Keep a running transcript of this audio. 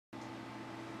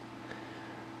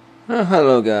Oh,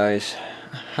 hello guys,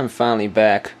 I'm finally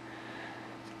back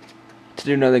to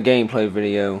do another gameplay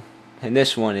video, and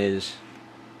this one is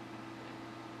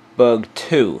Bug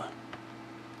 2.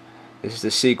 This is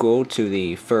the sequel to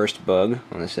the first Bug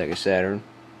on the Sega Saturn.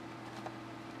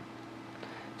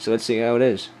 So let's see how it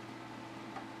is.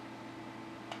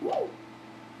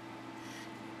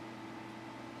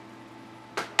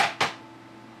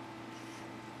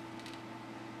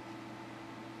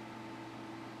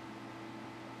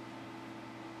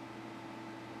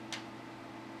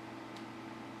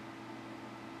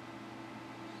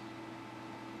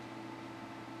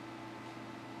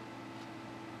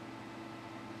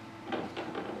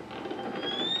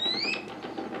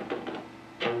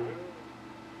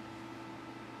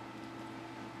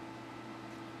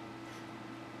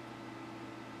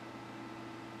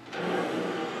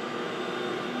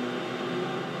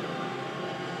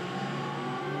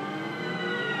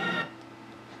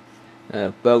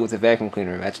 Bug with a vacuum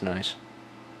cleaner, that's nice.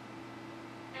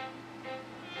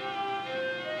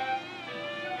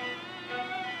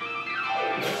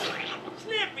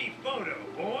 Snappy photo,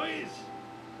 boys!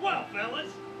 Well,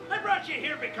 fellas, I brought you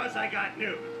here because I got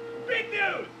news. Big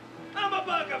news! I'm a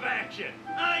bug of action.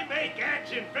 I make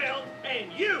action films,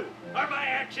 and you are my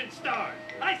action stars.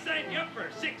 I signed you up for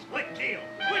a 6-flick deal,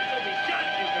 which will be shot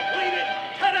and completed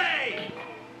today!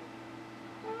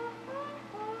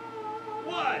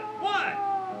 What?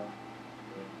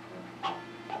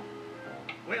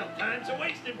 Well, time's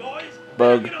a-wasting, boys.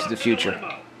 Bug Get to off the future.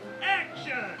 limo.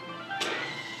 Action!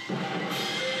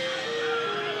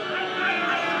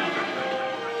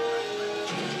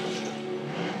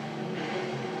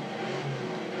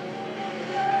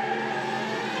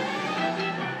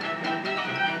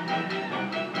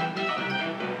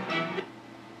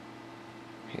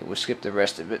 Okay, we'll skip the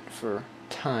rest of it for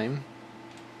time.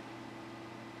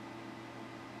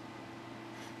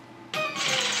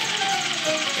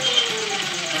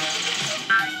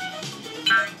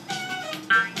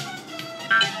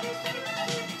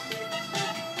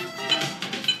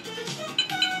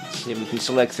 See, we can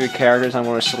select 3 characters. I'm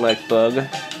going to select Bug.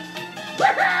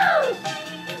 Woohoo!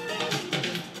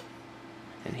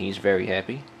 And he's very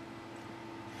happy.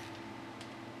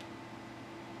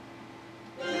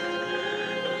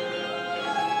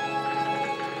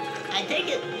 I take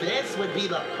it this would be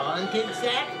the haunted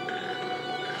set?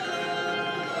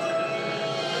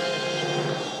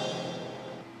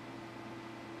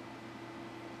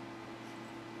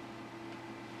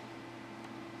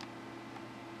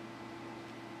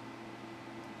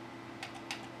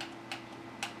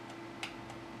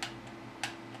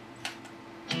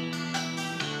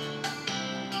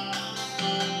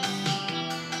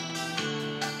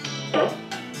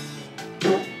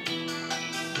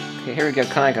 Okay, here we got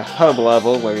kind of like a hub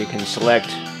level where you can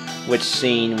select which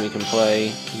scene we can play.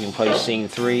 You can play scene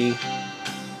 3,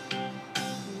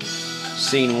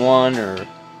 scene 1, or well,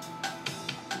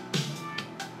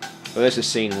 this is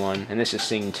scene 1, and this is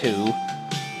scene 2.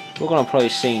 We're going to play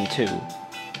scene 2.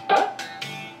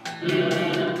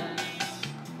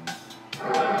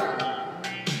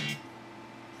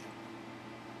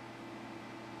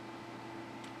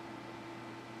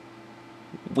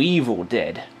 Weevil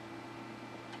dead.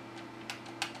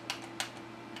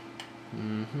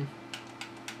 And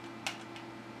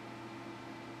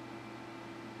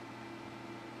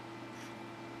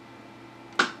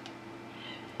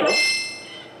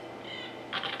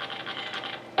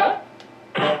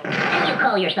you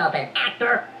call yourself an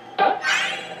actor?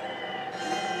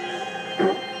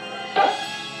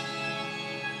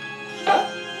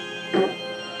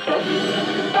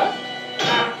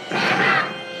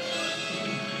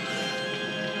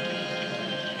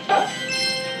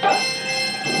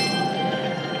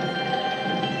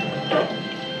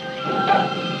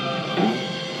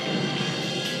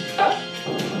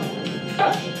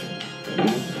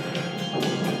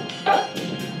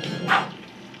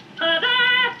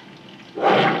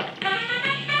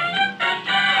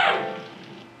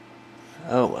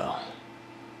 Oh well.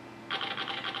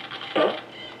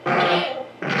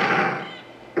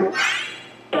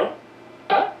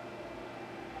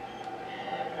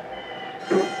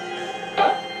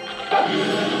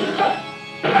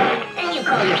 And you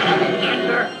call yourself an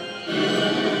actor?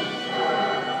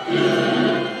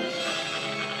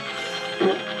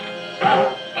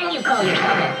 And you call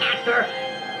yourself an actor?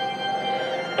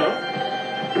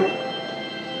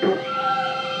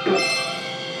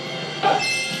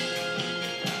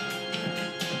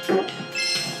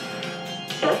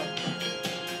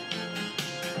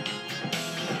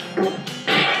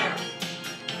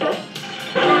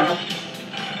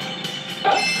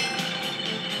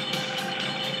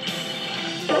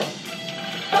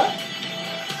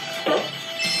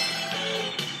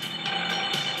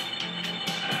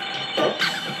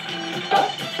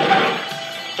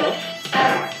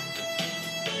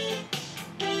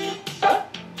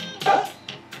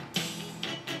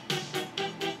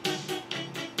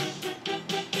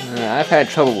 I've had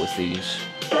trouble with these.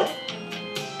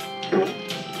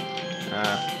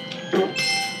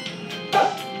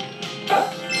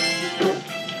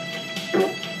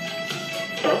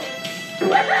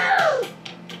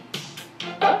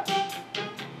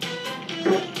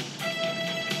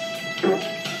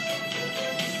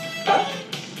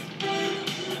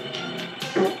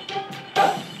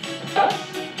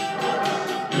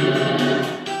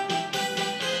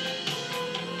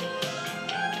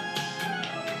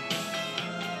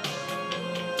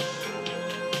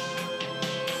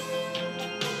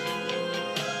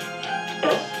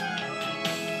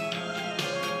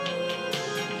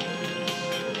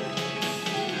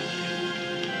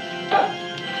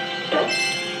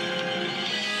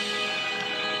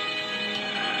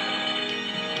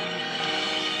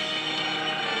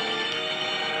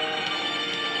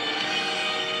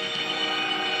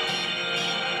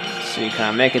 See, can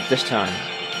I make it this time?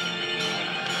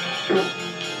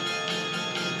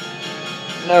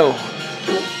 No.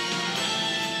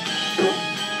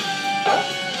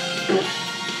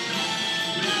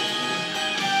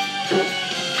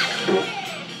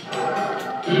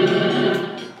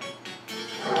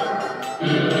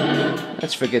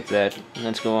 Let's forget that.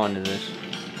 Let's go on to this.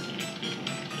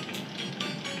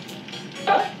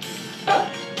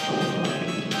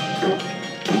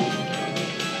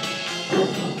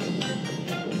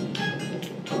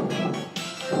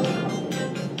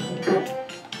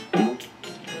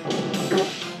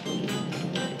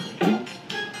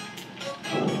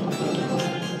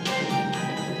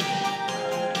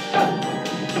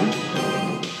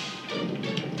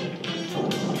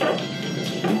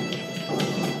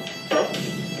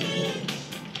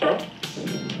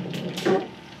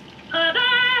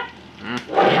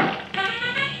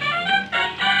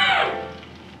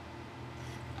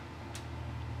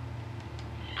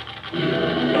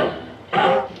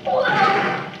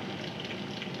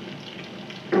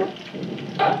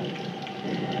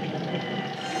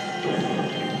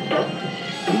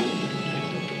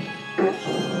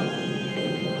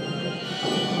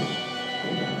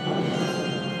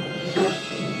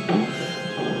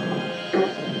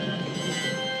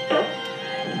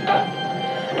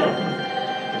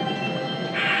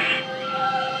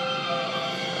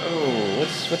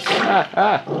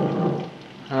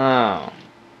 Oh.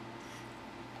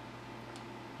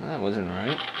 That wasn't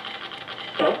right.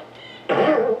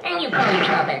 And you call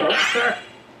yourself an actor?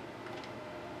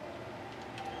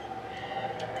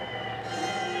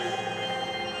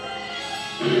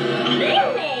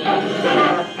 Really?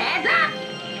 Heads up!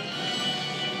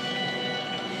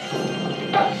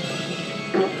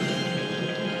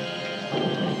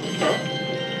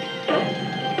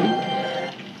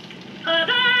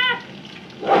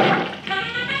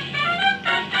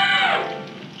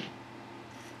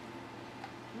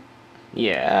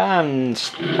 Yeah,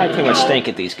 I pretty much stink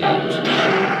at these games.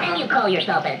 And you call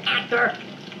yourself an actor?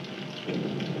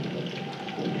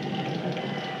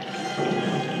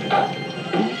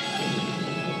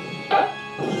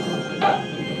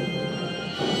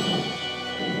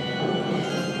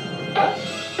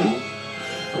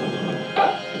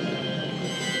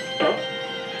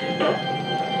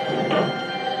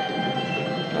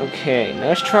 Okay, now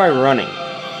let's try running.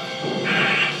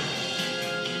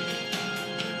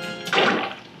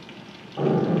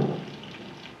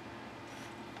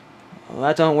 Well,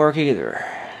 that don't work either.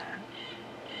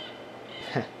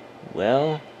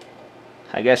 Well,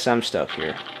 I guess I'm stuck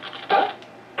here.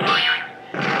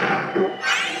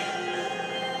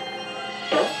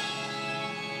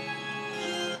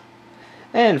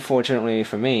 And fortunately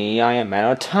for me, I am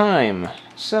out of time.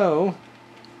 So,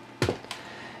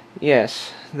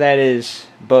 yes, that is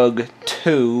Bug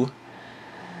 2.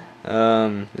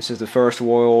 This is the first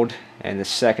world and the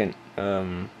second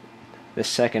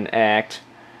act.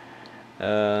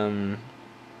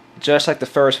 Just like the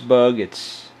first Bug,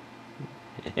 it's,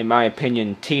 in my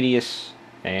opinion, tedious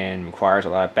and requires a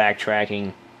lot of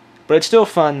backtracking. But it's still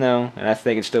fun though, and I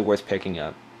think it's still worth picking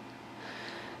up.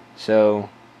 So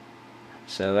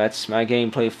that's my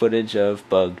gameplay footage of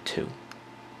Bug 2.